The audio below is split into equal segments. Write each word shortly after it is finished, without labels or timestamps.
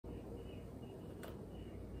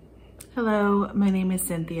Hello, my name is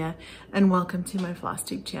Cynthia and welcome to my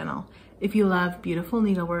Flosstube channel. If you love beautiful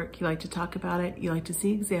needlework, you like to talk about it, you like to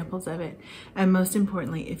see examples of it, and most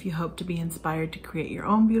importantly, if you hope to be inspired to create your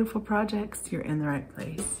own beautiful projects, you're in the right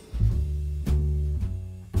place.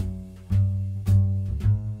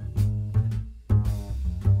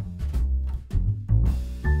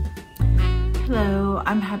 Hello,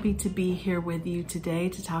 I'm happy to be here with you today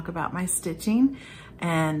to talk about my stitching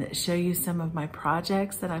and show you some of my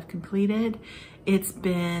projects that I've completed. It's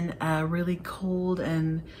been a really cold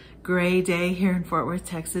and gray day here in Fort Worth,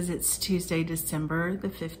 Texas. It's Tuesday, December the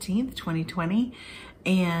 15th, 2020,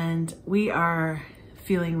 and we are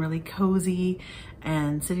feeling really cozy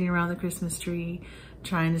and sitting around the Christmas tree,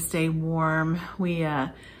 trying to stay warm. We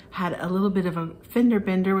had a little bit of a fender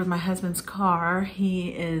bender with my husband's car. He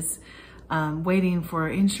is waiting for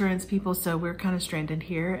insurance people, so we're kind of stranded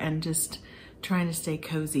here and just trying to stay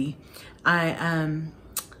cozy. I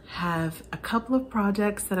have a couple of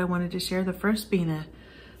projects that I wanted to share. The first being a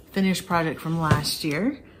finished project from last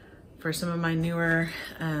year for some of my newer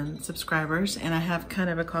subscribers, and I have kind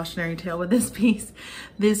of a cautionary tale with this piece.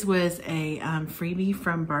 This was a freebie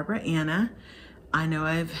from Barbara Anna. I know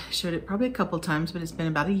I've showed it probably a couple times, but it's been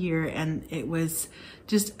about a year, and it was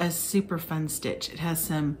just a super fun stitch. It has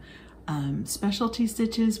some specialty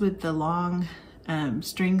stitches with the long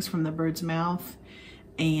strings from the bird's mouth,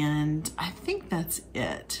 and I think that's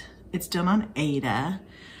it. It's done on Aida.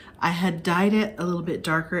 I had dyed it a little bit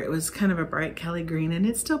darker. It was kind of a bright Kelly green, and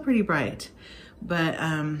it's still pretty bright, but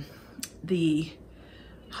the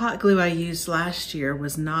hot glue I used last year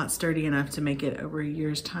was not sturdy enough to make it over a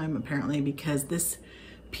year's time, apparently, because this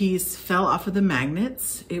piece fell off of the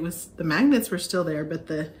magnets. The magnets were still there, but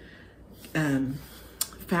the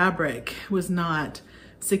fabric was not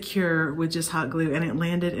secure with just hot glue, and it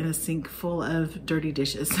landed in a sink full of dirty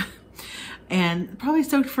dishes and probably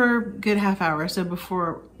soaked for a good half hour. So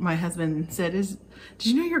before my husband said, did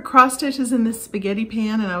you know your cross stitch is in this spaghetti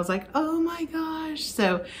pan? And I was like, oh my gosh.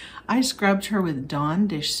 So I scrubbed her with Dawn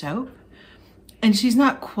dish soap, and she's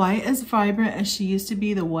not quite as vibrant as she used to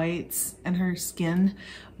be, the whites and her skin,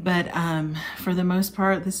 but for the most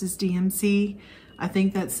part, this is DMC. I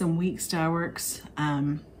think that's some Week Styleworks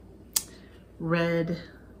red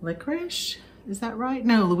licorice, is that right?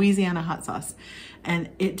 No, Louisiana hot sauce, and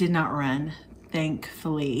it did not run,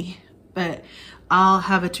 thankfully. But I'll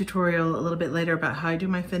have a tutorial a little bit later about how I do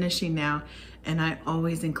my finishing now, and I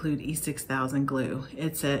always include E6000 glue.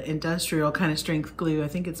 It's an industrial kind of strength glue. I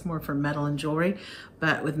think it's more for metal and jewelry,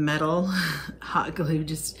 but with metal, hot glue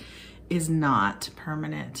just is not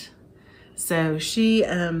permanent. So she,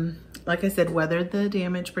 like I said, weathered the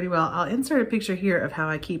damage pretty well. I'll insert a picture here of how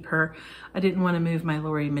I keep her. I didn't want to move my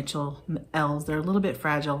Lori Mitchell elves. They're a little bit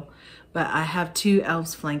fragile, but I have two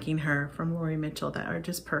elves flanking her from Lori Mitchell that are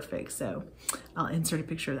just perfect. So I'll insert a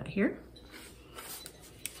picture of that here.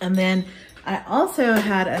 And then I also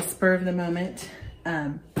had a spur of the moment,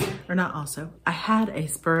 or not also, I had a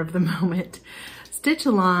spur of the moment stitch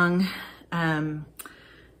along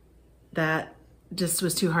that just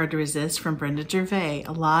was too hard to resist from Brenda Gervais.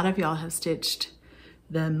 A lot of y'all have stitched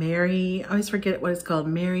the Mary, I always forget what it's called,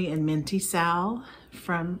 Mary and Minty Sal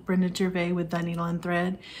from Brenda Gervais with the needle and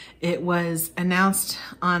thread. It was announced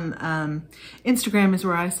on Instagram is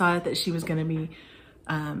where I saw it, that she was gonna be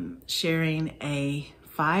sharing a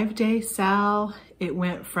 5-day sal. It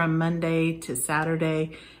went from Monday to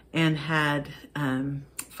Saturday and had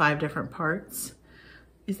 5 different parts.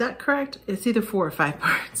 Is that correct? It's either 4 or 5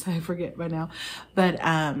 parts. I forget by now. But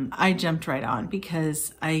I jumped right on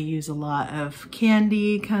because I use a lot of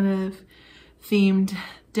candy kind of themed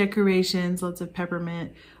decorations, lots of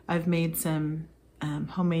peppermint. I've made some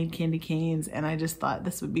homemade candy canes, and I just thought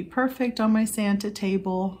this would be perfect on my Santa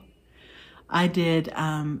table. I did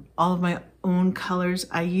all of my own colors.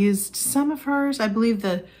 I used some of hers. I believe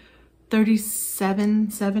the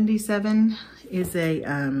 3777 is a,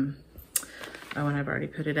 oh, and I've already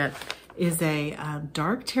put it up, is a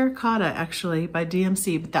dark terracotta, actually, by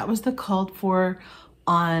DMC, but that was the called for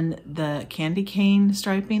on the candy cane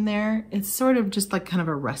striping there. It's sort of just like kind of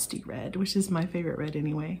a rusty red, which is my favorite red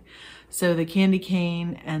anyway. So the candy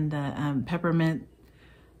cane and the peppermint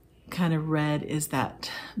kind of red is that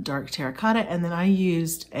dark terracotta. And then I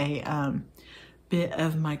used a bit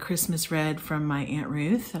of my Christmas red from my Aunt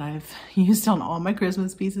Ruth that I've used on all my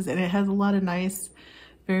Christmas pieces, and it has a lot of nice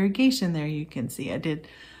variegation there. You can see I did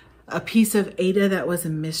a piece of Aida that was a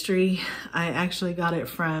mystery. I actually got it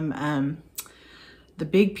from the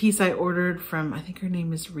big piece I ordered from, I think her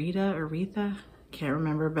name is Rita or Retha, can't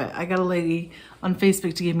remember, but I got a lady on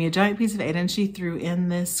Facebook to give me a giant piece of Aida, and she threw in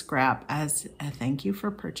this scrap as a thank you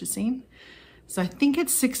for purchasing. So I think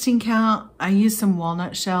it's 16 count. I used some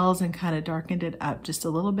walnut shells and kind of darkened it up just a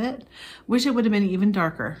little bit. Wish it would have been even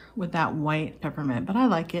darker with that white peppermint, but I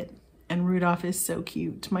like it. And Rudolph is so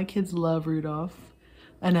cute. My kids love Rudolph.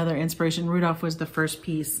 Another inspiration. Rudolph was the first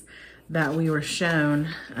piece that we were shown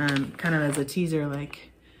kind of as a teaser,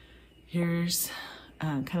 like here's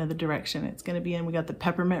kind of the direction it's going to be in. We got the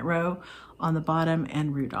peppermint row on the bottom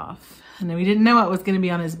and Rudolph. And then we didn't know what was going to be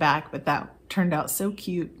on his back, but that turned out so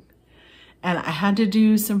cute. And I had to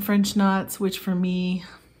do some French knots, which for me,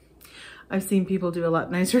 I've seen people do a lot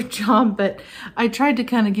nicer job, but I tried to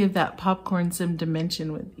kind of give that popcorn some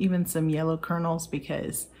dimension with even some yellow kernels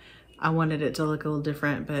because I wanted it to look a little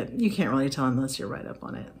different, but you can't really tell unless you're right up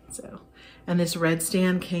on it. So, and this red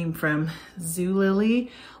stand came from Zulily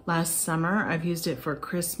last summer. I've used it for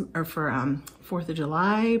Christmas or for 4th of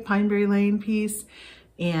July Pineberry Lane piece,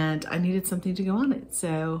 and I needed something to go on it.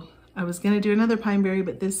 So I was gonna do another Pineberry,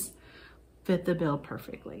 but this fit the bill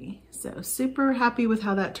perfectly. So super happy with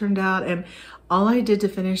how that turned out. And all I did to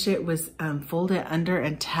finish it was fold it under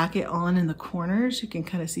and tack it on in the corners. You can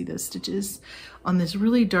kind of see those stitches on this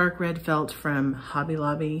really dark red felt from Hobby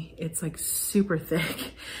Lobby. It's like super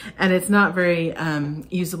thick and it's not very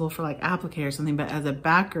usable for like applique or something, but as a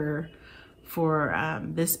backer for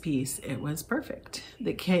this piece, it was perfect.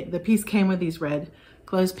 The piece came with these red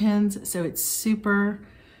clothespins, so it's super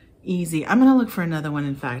easy. I'm gonna look for another one.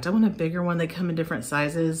 In fact, I want a bigger one. They come in different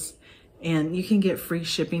sizes and you can get free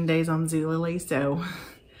shipping days on Zulily. So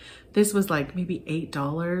this was like maybe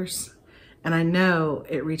 $8 and I know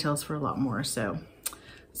it retails for a lot more. So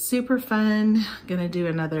super fun. Gonna do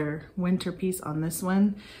another winter piece on this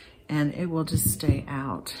one and it will just stay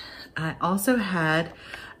out. I also had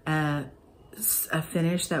a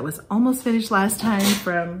finish that was almost finished last time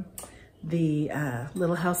from the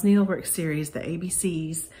Little House Needlework series, the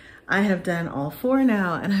ABCs. I have done all 4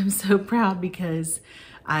 now and I'm so proud because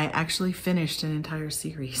I actually finished an entire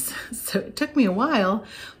series. So it took me a while,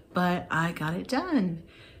 but I got it done.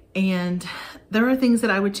 And there are things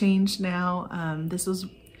that I would change now. This was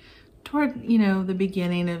toward, you know, the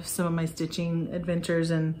beginning of some of my stitching adventures,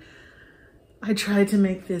 and I tried to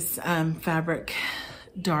make this fabric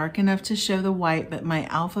dark enough to show the white, but my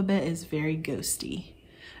alphabet is very ghosty.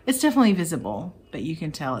 It's definitely visible, but you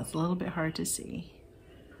can tell it's a little bit hard to see.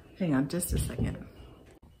 Hang on just a second.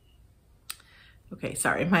 Okay,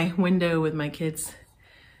 sorry, my window with my kids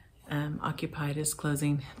occupied is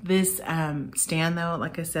closing. This stand though,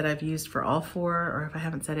 like I said, I've used for all 4, or if I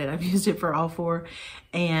haven't said it, I've used it for all 4,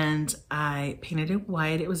 and I painted it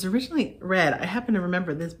white. It was originally red. I happen to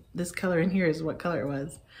remember this color in here is what color it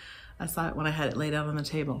was. I saw it when I had it laid out on the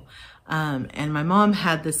table. And my mom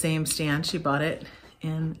had the same stand. She bought it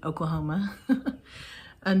in Oklahoma.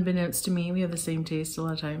 Unbeknownst to me, we have the same taste a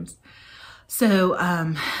lot of times. So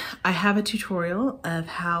I have a tutorial of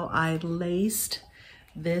how I laced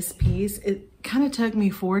this piece. It kind of took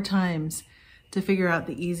me 4 times to figure out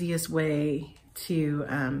the easiest way to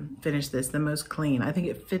finish this, the most clean. I think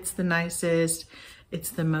it fits the nicest.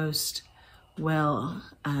 It's the most well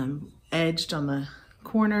edged on the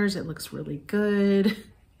corners. It looks really good.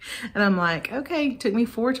 And I'm like, okay, it took me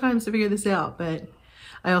 4 times to figure this out, but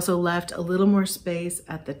I also left a little more space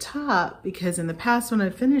at the top because in the past when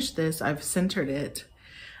I've finished this, I've centered it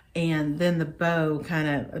and then the bow kind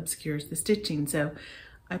of obscures the stitching. So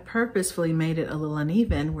I purposefully made it a little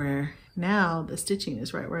uneven where now the stitching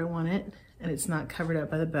is right where I want it and it's not covered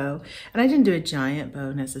up by the bow. And I didn't do a giant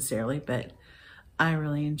bow necessarily, but I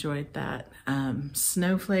really enjoyed that.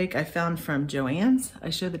 Snowflake I found from Joann's.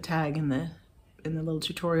 I showed the tag in the little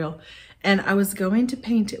tutorial, and I was going to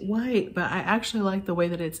paint it white, but I actually like the way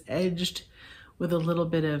that it's edged with a little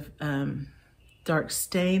bit of dark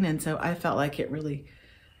stain, and so I felt like it really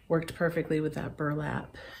worked perfectly with that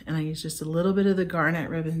burlap. And I used just a little bit of the garnet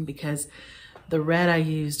ribbon because the red I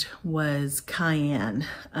used was Cayenne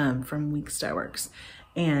from Weeks Dye Works.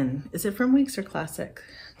 And is it from Weeks or Classic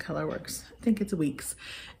Colorworks? I think it's Weeks.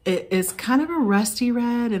 It is kind of a rusty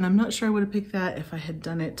red, and I'm not sure I would have picked that if I had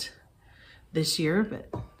done it this year,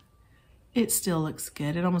 but it still looks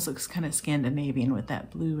good. It almost looks kind of Scandinavian with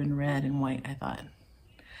that blue and red and white, I thought.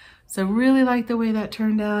 So really like the way that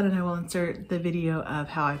turned out, and I will insert the video of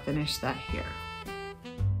how I finished that here.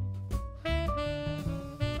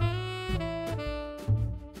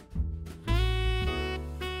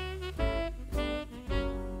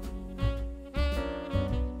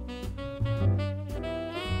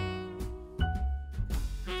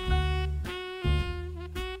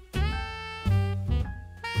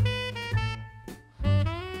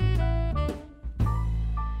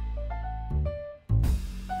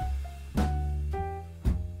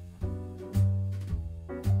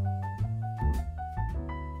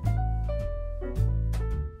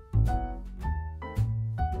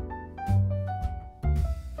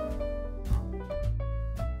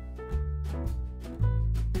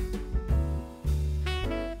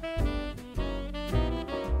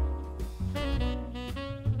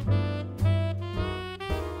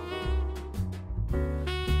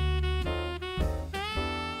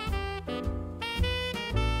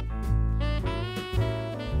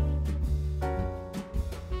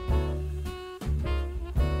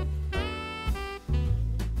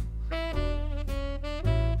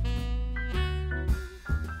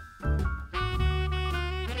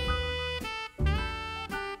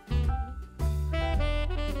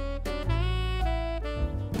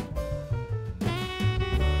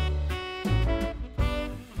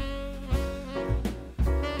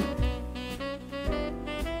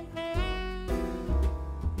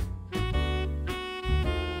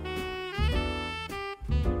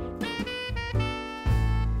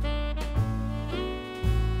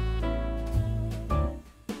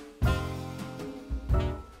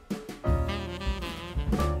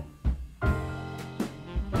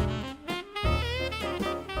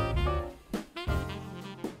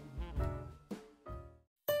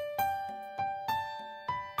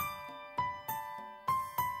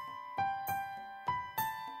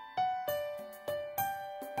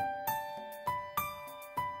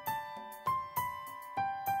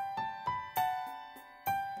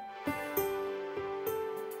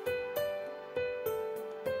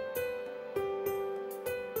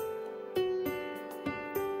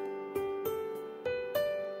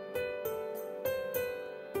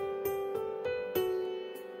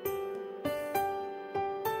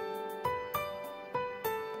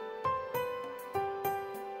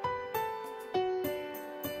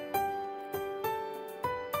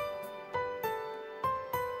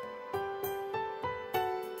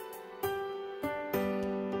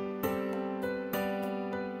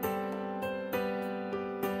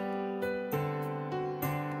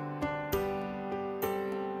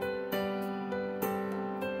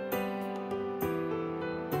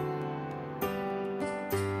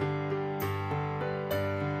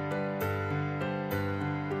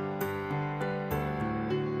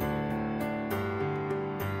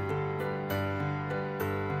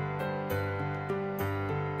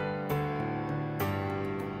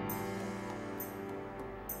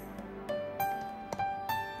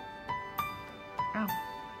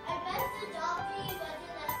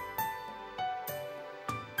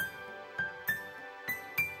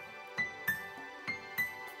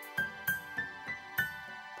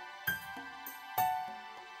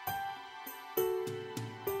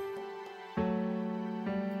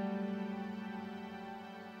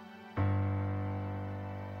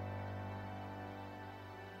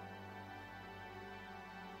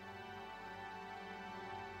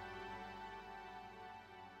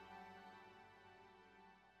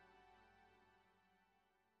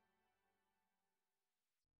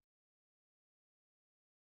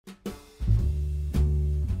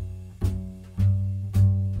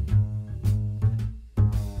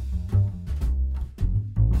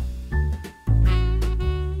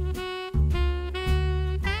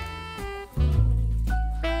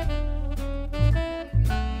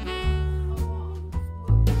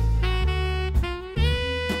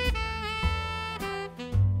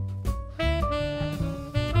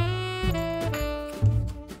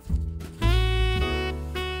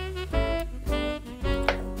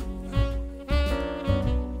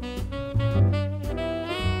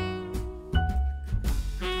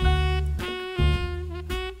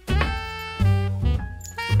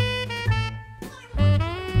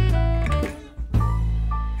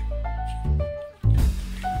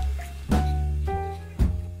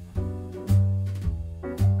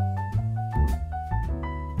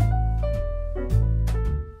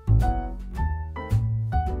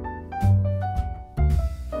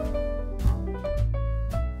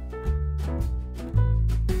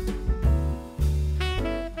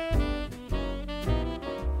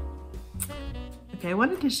 I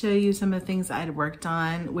wanted to show you some of the things I had worked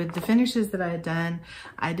on. With the finishes that I had done,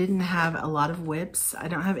 I didn't have a lot of whips. I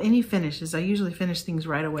don't have any finishes. I usually finish things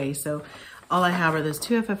right away, so all I have are those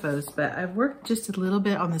 2 FFOs, but I've worked just a little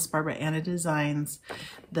bit on this Barbara Anna Designs,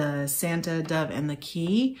 the Santa, Dove, and the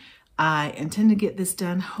Key. I intend to get this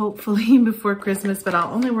done hopefully before Christmas, but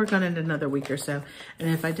I'll only work on it another week or so. And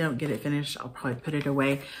if I don't get it finished, I'll probably put it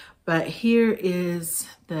away. But here is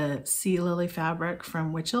the Sea Lily fabric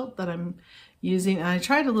from Witchelt that I'm using. And I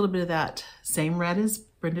tried a little bit of that same red as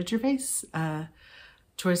Brenda Gervais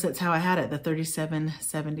choice. That's how I had it, the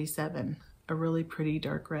 3777, a really pretty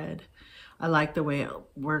dark red. I like the way it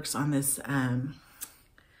works on this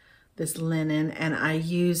this linen. And I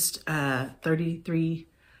used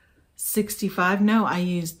 3365. No, I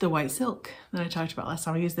used the white silk that I talked about last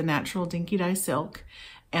time. I used the natural dinky dye silk,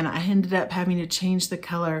 and I ended up having to change the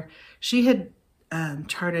color. She had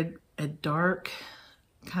charted a dark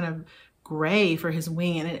kind of gray for his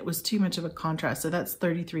wing, and it was too much of a contrast. So that's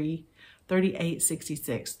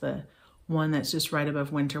 3866, the one that's just right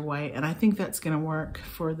above winter white. And I think that's gonna work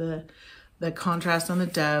for the contrast on the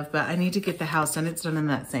Dove, but I need to get the house done. It's done in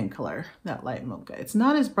that same color, that light mocha. It's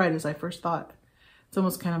not as bright as I first thought. It's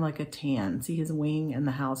almost kind of like a tan. See, his wing and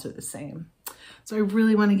the house are the same. So I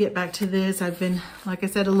really want to get back to this. I've been, like I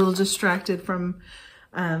said, a little distracted from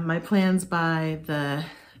my plans by the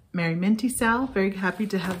Merry Minty Sal. Very happy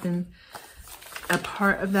to have been a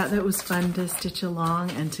part of that. That was fun to stitch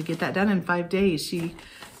along and to get that done in 5 days. She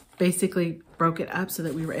basically broke it up so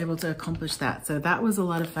that we were able to accomplish that. So that was a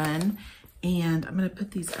lot of fun. And I'm going to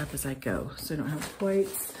put these up as I go so I don't have quite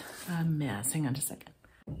a mess. Hang on just a second.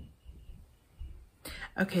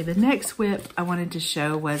 Okay, the next whip I wanted to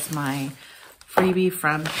show was my freebie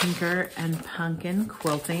from Pinker and Pumpkin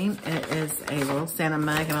Quilting. It is a little Santa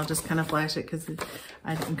mug, and I'll just kind of flash it because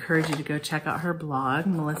I'd encourage you to go check out her blog.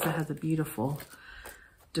 Melissa has a beautiful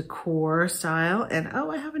decor style. And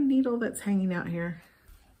oh, I have a needle that's hanging out here.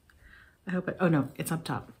 I hope oh no, it's up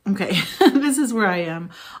top. Okay, this is where I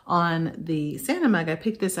am on the Santa mug. I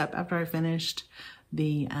picked this up after I finished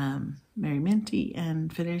the Merry Minty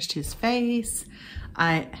and finished his face.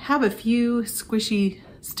 I have a few squishy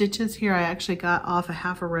stitches here. I actually got off a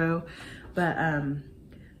half a row, but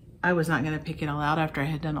I was not gonna pick it all out after I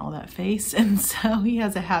had done all that face. And so he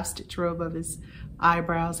has a half stitch row above his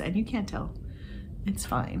eyebrows, and you can't tell, it's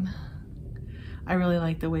fine. I really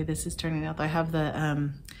like the way this is turning out. I have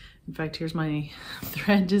the, in fact, here's my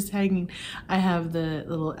thread just hanging. I have the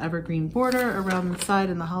little evergreen border around the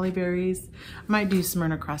side and the hollyberries. I might do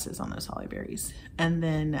Smyrna crosses on those hollyberries. And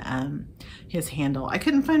then his handle. I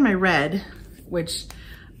couldn't find my red, which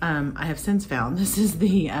I have since found. This is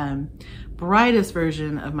the brightest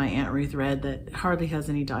version of my Aunt Ruth red that hardly has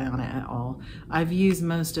any dye on it at all. I've used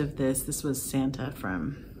most of this. This was Santa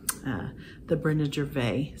from the Brenda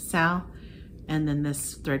Gervais Sal. And then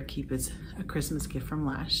this thread keep is a Christmas gift from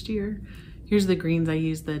last year. Here's the greens. I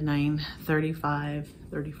used the 935,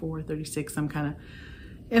 34, 36. I'm kind of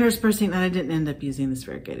interspersing, and I didn't end up using this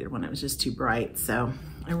variegated one. It was just too bright. So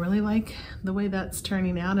I really like the way that's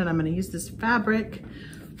turning out, and I'm going to use this fabric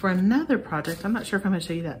for another project. I'm not sure if I'm going to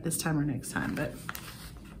show you that this time or next time, but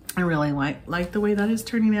I really like the way that is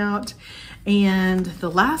turning out. And the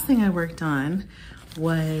last thing I worked on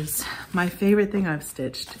was my favorite thing I've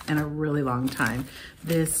stitched in a really long time.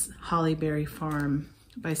 This Hollyberry Farm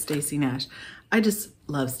by Stacey Nash. I just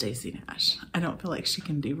love Stacey Nash. I don't feel like she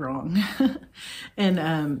can do wrong.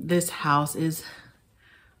 And this house is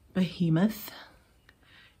behemoth.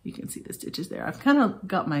 You can see the stitches there. I've kind of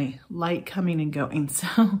got my light coming and going.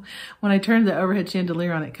 So when I turned the overhead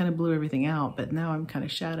chandelier on, it kind of blew everything out, but now I'm kind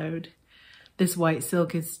of shadowed. This white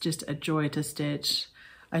silk is just a joy to stitch.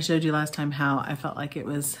 I showed you last time how I felt like it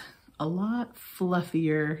was a lot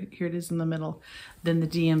fluffier, here it is in the middle, than the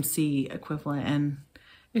DMC equivalent, and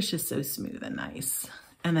it's just so smooth and nice.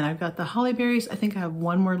 And then I've got the hollyberries. I think I have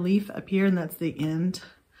one more leaf up here, and that's the end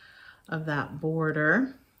of that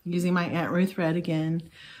border. Using my Aunt Ruth red again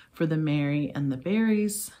for the Mary and the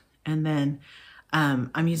berries. And then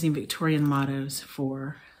I'm using Victorian mottos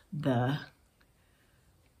for the,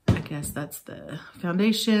 I guess that's the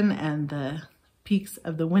foundation, and the peaks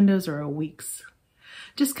of the windows or a weeks.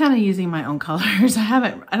 Just kind of using my own colors.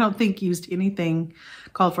 I don't think used anything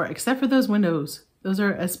called for except for those windows. Those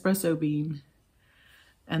are espresso bean.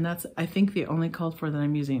 And that's, I think, the only called for that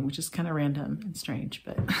I'm using, which is kind of random and strange,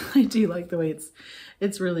 but I do like the way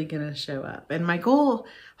it's really gonna show up. And my goal,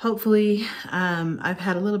 hopefully, I've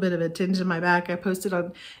had a little bit of a tinge in my back. I posted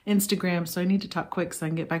on Instagram, so I need to talk quick so I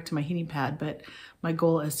can get back to my heating pad, but my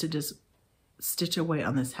goal is to just stitch away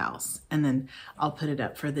on this house, and then I'll put it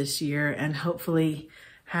up for this year and hopefully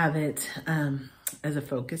have it as a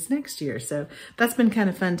focus next year. So that's been kind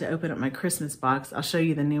of fun to open up my Christmas box. I'll show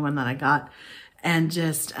you the new one that I got and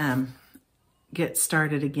just get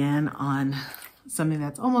started again on something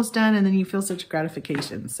that's almost done, and then you feel such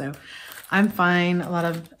gratification. So I'm fine. A lot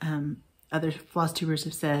of other floss tubers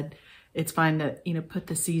have said it's fine to, you know, put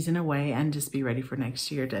the season away and just be ready for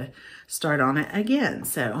next year to start on it again.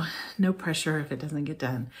 So no pressure if it doesn't get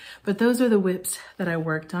done. But those are the whips that I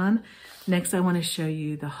worked on. Next, I want to show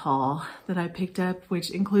you the haul that I picked up, which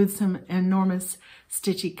includes some enormous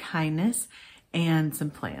stitchy kindness and some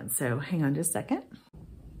plans. So hang on just a second.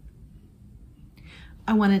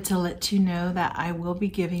 I wanted to let you know that I will be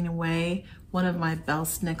giving away one of my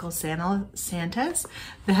Bell-Snickle Santas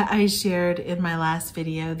that I shared in my last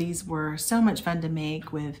video. These were so much fun to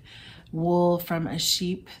make with wool from a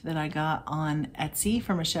sheep that I got on Etsy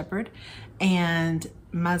from a shepherd, and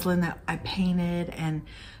muslin that I painted and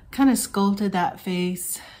kind of sculpted that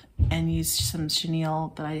face and used some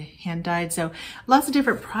chenille that I hand dyed. So lots of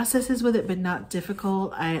different processes with it, but not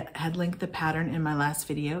difficult. I had linked the pattern in my last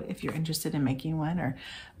video if you're interested in making one, or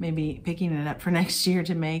maybe picking it up for next year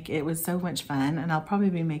to make. It was so much fun, and I'll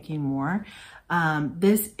probably be making more.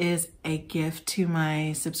 This is a gift to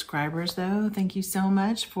my subscribers though. Thank you so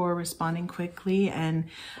much for responding quickly and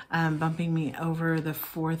bumping me over the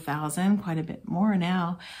 4,000, quite a bit more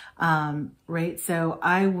now, right? So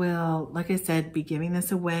I will, like I said, be giving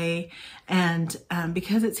this away, and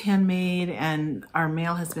because it's handmade and our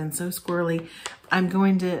mail has been so squirrely, I'm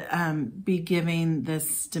going to be giving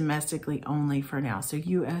this domestically only for now, so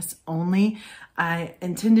US only. I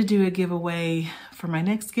intend to do a giveaway for my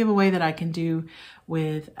next giveaway that I can do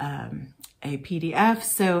with a PDF,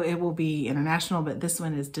 so it will be international, but this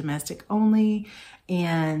one is domestic only,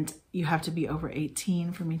 and you have to be over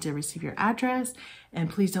 18 for me to receive your address, and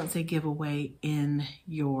please don't say giveaway in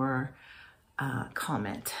your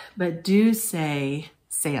comment, but do say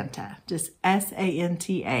Santa, just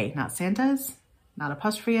S-A-N-T-A, not Santas, not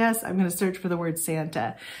apostrophe S. I'm going to search for the word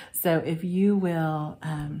Santa. So if you will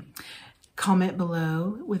comment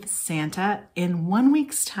below with Santa in 1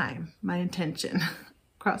 week's time, my intention,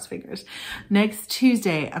 cross fingers. Next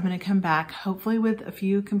Tuesday, I'm going to come back hopefully with a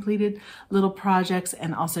few completed little projects,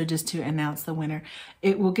 and also just to announce the winner.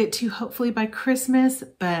 It will get to hopefully by Christmas,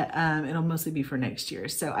 but it'll mostly be for next year.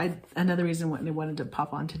 So another reason why I wanted to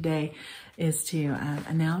pop on today is to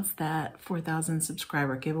announce that 4,000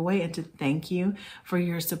 subscriber giveaway and to thank you for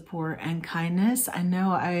your support and kindness. I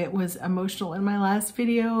know I was emotional in my last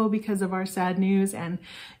video because of our sad news, and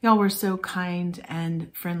y'all were so kind and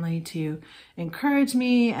friendly to encourage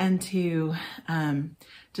me and to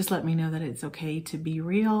just let me know that it's okay to be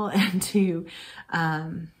real and to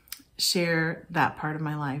share that part of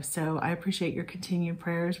my life. So I appreciate your continued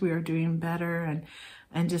prayers. We are doing better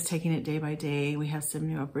and just taking it day by day. We have some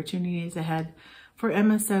new opportunities ahead for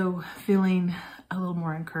Emma, so feeling a little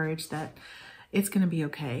more encouraged that it's going to be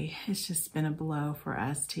okay. It's just been a blow for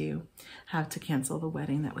us to have to cancel the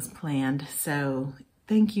wedding that was planned. So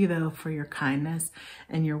thank you though for your kindness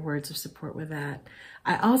and your words of support with that.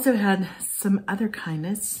 I also had some other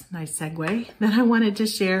kindness, nice segue, that I wanted to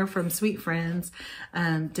share from sweet friends.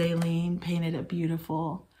 Daylene painted a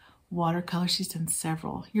beautiful watercolor. She's done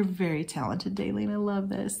several. You're very talented, Daylene. I love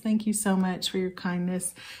this. Thank you so much for your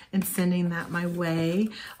kindness and sending that my way.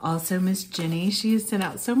 Also, Miss Jenny, she has sent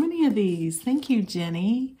out so many of these. Thank you,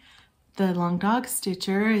 Jenny. The long dog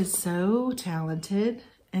stitcher is so talented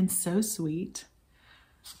and so sweet.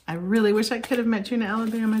 I really wish I could have met you in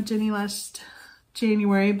Alabama, Jenny, last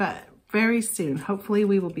January, but very soon. Hopefully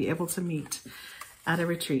we will be able to meet at a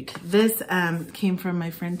retreat. This came from my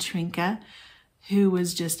friend Trinka, who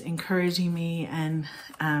was just encouraging me and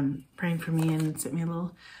praying for me, and sent me a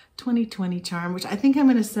little 2020 charm, which I think I'm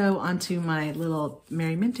going to sew onto my little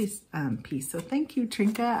Mary Minty piece. So thank you,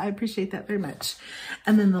 Trinka. I appreciate that very much.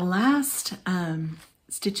 And then the last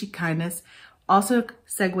Stitchy Kindness also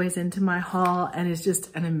segues into my haul, and is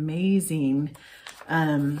just an amazing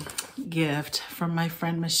gift from my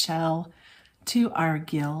friend Michelle to our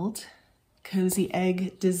guild. Cozy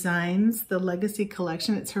Egg Designs, the Legacy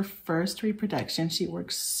Collection. It's her first reproduction. She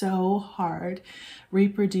works so hard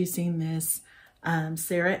reproducing this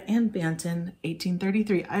Syre and Banton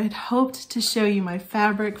 1833. I had hoped to show you my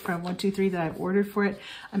fabric from 123 that I've ordered for it.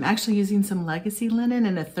 I'm actually using some Legacy linen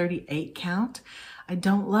in a 38 count. I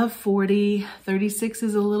don't love 40. 36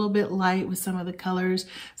 is a little bit light with some of the colors,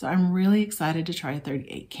 so I'm really excited to try a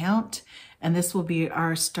 38 count. And this will be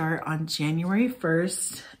our start on January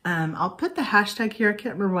 1st. I'll put the hashtag here. I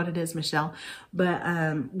can't remember what it is, Michelle, but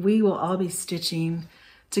we will all be stitching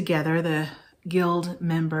together. The guild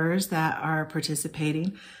members that are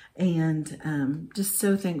participating, and just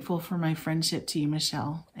so thankful for my friendship to you,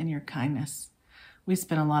 Michelle, and your kindness. We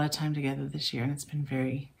spent a lot of time together this year, and it's been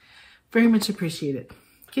very, very much appreciated.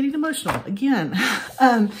 Getting emotional again.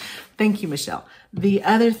 Thank you, Michelle. The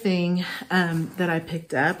other thing that I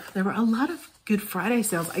picked up, there were a lot of Good Friday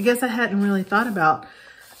sales. I guess I hadn't really thought about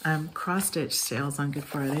cross-stitch sales on Good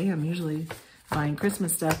Friday. I'm usually buying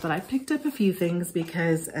Christmas stuff, but I picked up a few things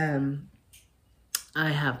because I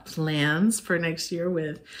have plans for next year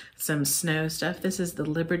with some snow stuff. This is the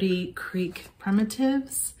Liberty Creek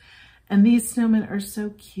Primitives, and these snowmen are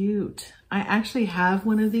so cute. I actually have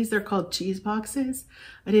one of these. They're called cheese boxes.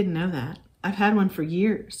 I didn't know that. I've had one for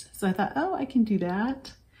years, so I thought, oh, I can do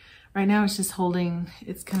that. Right now it's just holding,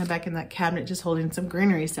 it's kind of back in that cabinet, just holding some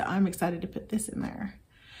greenery, so I'm excited to put this in there.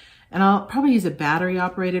 And I'll probably use a battery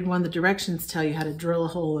operated one. The directions tell you how to drill a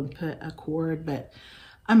hole and put a cord, but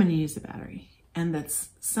I'm gonna use the battery. And that's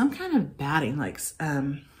some kind of batting, like,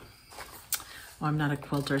 well, I'm not a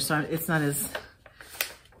quilter, so it's not as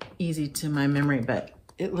easy to my memory, but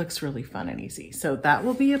it looks really fun and easy. So that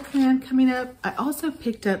will be a plan coming up. I also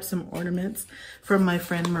picked up some ornaments from my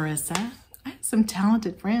friend Marissa. I have some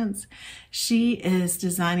talented friends. She is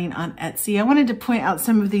designing on Etsy. I wanted to point out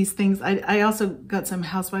some of these things. I also got some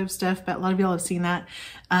housewife stuff, but a lot of y'all have seen that.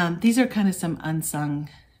 These are kind of some unsung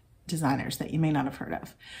designers that you may not have heard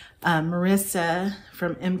of. Marissa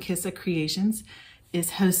from MKissa Creations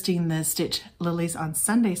is hosting the Stitch Lilies on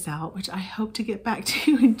Sunday sale, which I hope to get back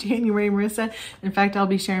to in January, Marissa. In fact, I'll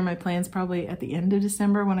be sharing my plans probably at the end of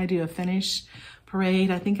December when I do a finish parade.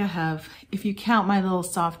 I think I have, if you count my little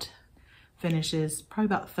soft finishes, probably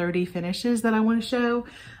about 30 finishes that I want to show.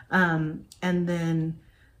 And then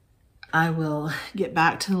I will get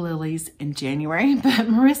back to the lilies in January. But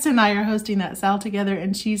Marissa and I are hosting that sale together,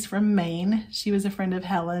 and she's from Maine. She was a friend of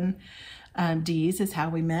Helen D's is how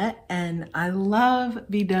we met, and I love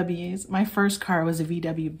VWs. My first car was a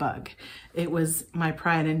VW Bug. It was my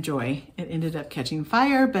pride and joy. It ended up catching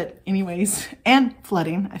fire, but anyways, and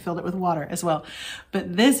flooding. I filled it with water as well.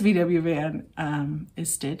 But this VW van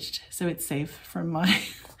is stitched, so it's safe from my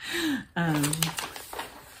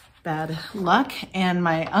bad luck. And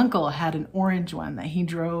my uncle had an orange one that he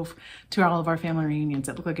drove to all of our family reunions.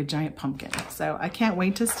 It looked like a giant pumpkin. So I can't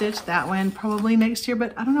wait to stitch that one probably next year,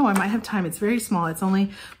 but I don't know, I might have time. It's very small. It's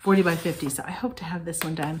only 40 by 50. So I hope to have this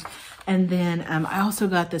one done. And then I also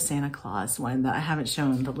got the Santa Claus one that I haven't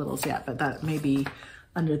shown the littles yet, but that may be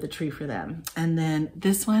under the tree for them. And then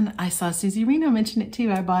this one, I saw Susie Reno mention it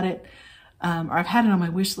too. I bought it, or I've had it on my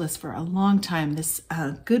wish list for a long time. This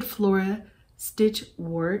Good Flora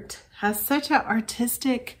Stitchworte has such an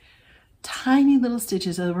artistic, tiny little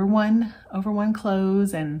stitches over one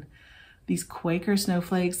close, and these Quaker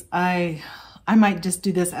snowflakes. I might just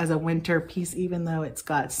do this as a winter piece, even though it's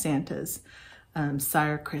got Santa's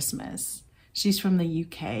Syre Christmas. She's from the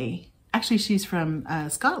UK. Actually, she's from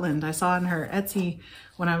Scotland. I saw on her Etsy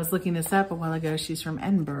when I was looking this up a while ago. She's from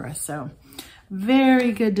Edinburgh, so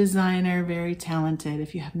very good designer, very talented.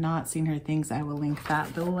 If you have not seen her things, I will link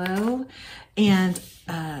that below. And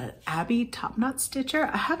Abby Top Knot Stitcher,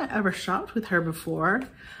 I haven't ever shopped with her before.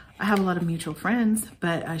 I have a lot of mutual friends,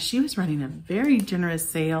 but she was running a very generous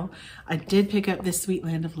sale. I did pick up this Sweet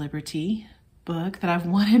Land of Liberty book that I've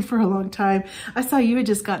wanted for a long time. I saw you had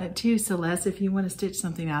just gotten it too, Celeste. If you want to stitch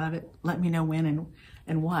something out of it, let me know when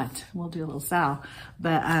and what. We'll do a little sal.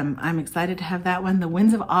 But I'm excited to have that one. The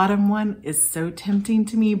Winds of Autumn one is so tempting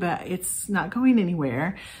to me, but it's not going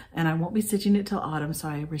anywhere. And I won't be stitching it till autumn, so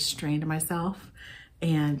I restrained myself.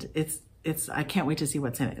 And I can't wait to see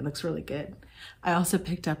what's in it. It looks really good. I also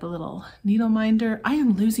picked up a little needle minder. I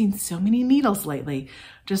am losing so many needles lately,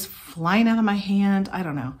 just flying out of my hand. I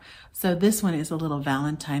don't know. So this one is a little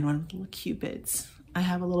Valentine one with little cupids. I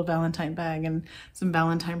have a little Valentine bag and some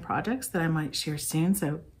Valentine projects that I might share soon.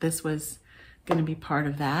 So this was going to be part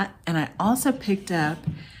of that. And I also picked up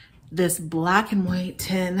this black and white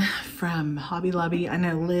tin from Hobby Lobby. I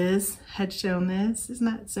know Liz had shown this. Isn't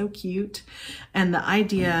that so cute? And the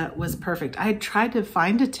idea was perfect. I had tried to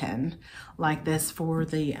find a tin like this for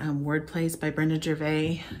the word plays by Brenda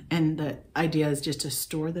Gervais. And the idea is just to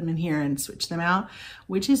store them in here and switch them out,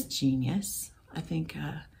 which is genius. I think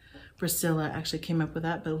Priscilla actually came up with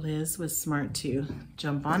that, but Liz was smart to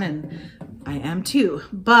jump on, and I am too.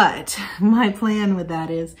 But my plan with that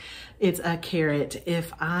is it's a carrot.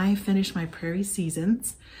 If I finish my prairie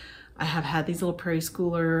seasons, I have had these little prairie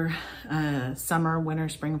schooler summer, winter,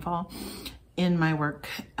 spring, fall in my work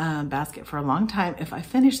basket for a long time. If I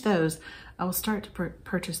finish those, I will start to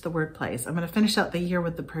purchase the word plays. I'm going to finish out the year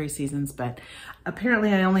with the prairie seasons, but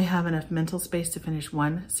apparently I only have enough mental space to finish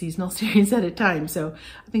one seasonal series at a time. So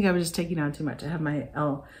I think I was just taking on too much. I have my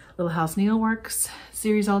Little House Needleworks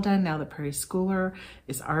series all done. Now the Prairie Schooler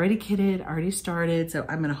is already kitted, already started. So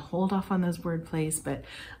I'm going to hold off on those word plays, but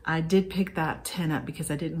I did pick that 10 up because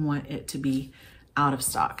I didn't want it to be out of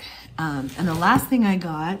stock. And the last thing I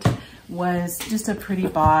got was just a pretty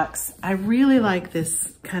box. I really like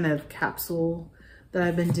this kind of capsule that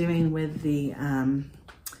I've been doing with the, isn't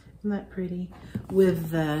that pretty? With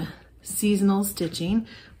the seasonal stitching,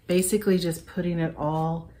 basically just putting it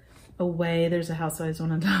all away. There's a housewives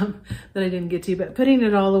one on top that I didn't get to, but putting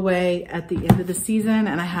it all away at the end of the season.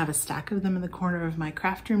 And I have a stack of them in the corner of my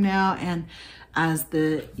craft room now. And as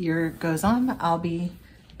the year goes on, I'll be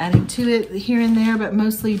adding to it here and there, but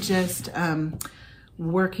mostly just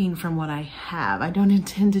working from what I have. I don't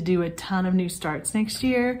intend to do a ton of new starts next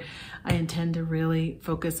year. I intend to really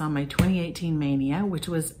focus on my 2018 mania, which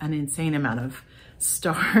was an insane amount of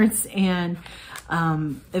starts, and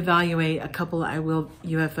evaluate a couple I will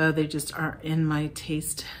UFO. They just aren't in my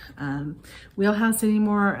taste wheelhouse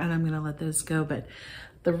anymore, and I'm gonna let those go. But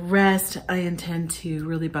the rest I intend to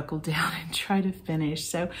really buckle down and try to finish.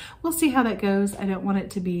 So we'll see how that goes. I don't want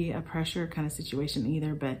it to be a pressure kind of situation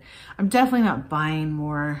either, but I'm definitely not buying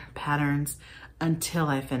more patterns until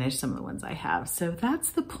I finish some of the ones I have. So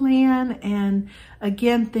that's the plan. And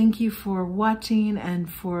again, thank you for watching and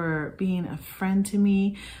for being a friend to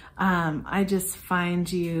me. I just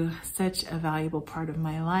find you such a valuable part of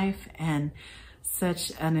my life and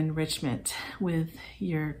such an enrichment with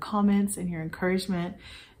your comments and your encouragement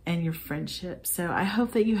and your friendship. So I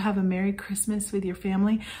hope that you have a Merry Christmas with your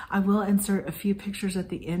family. I will insert a few pictures at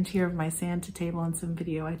the end here of my Santa table and some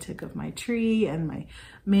video I took of my tree and my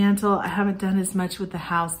mantle. I haven't done as much with the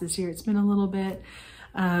house this year. It's been a little bit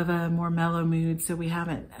of a more mellow mood, so we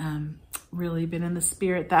haven't really been in the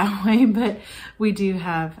spirit that way, but we do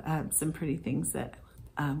have some pretty things that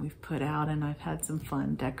we've put out, and I've had some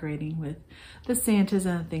fun decorating with the Santas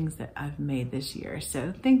and the things that I've made this year.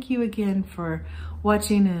 So thank you again for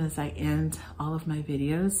watching. And as I end all of my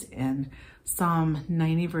videos, in Psalm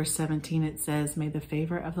 90 verse 17, it says, "May the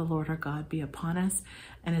favor of the Lord our God be upon us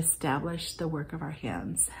and establish the work of our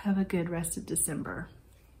hands." Have a good rest of December.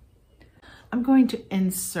 I'm going to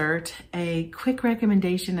insert a quick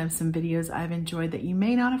recommendation of some videos I've enjoyed that you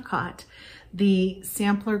may not have caught. The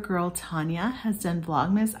sampler girl Tanya has done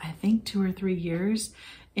Vlogmas, I think 2 or 3 years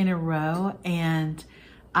in a row, and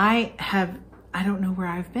I don't know where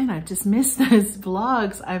I've been. I've just missed those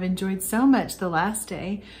vlogs. I've enjoyed so much the last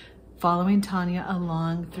day following Tanya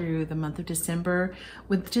along through the month of December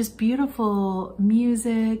with just beautiful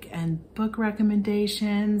music and book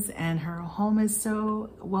recommendations, and her home is so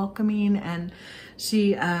welcoming, and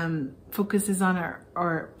she focuses on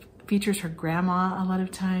or features her grandma a lot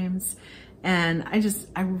of times. And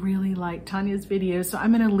I really like Tanya's videos, so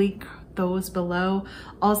I'm gonna link those below.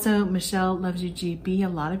 Also, Michelle Loves You GB, a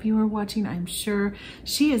lot of you are watching, I'm sure.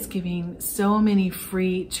 She is giving so many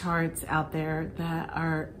free charts out there that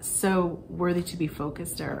are so worthy to be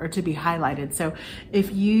focused or to be highlighted. So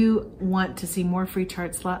if you want to see more free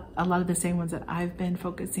charts, a lot of the same ones that I've been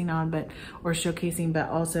focusing on or showcasing, but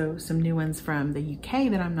also some new ones from the UK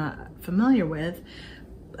that I'm not familiar with,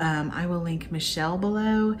 I will link Michelle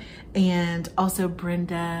below, and also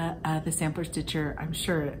Brenda, the sampler stitcher. I'm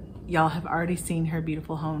sure y'all have already seen her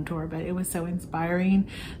beautiful home tour, but it was so inspiring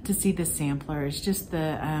to see the samplers, just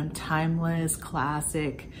the timeless,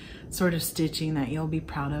 classic sort of stitching that you'll be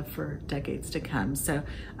proud of for decades to come. So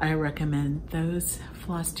I recommend those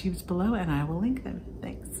floss tubes below, and I will link them.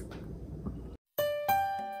 Thanks.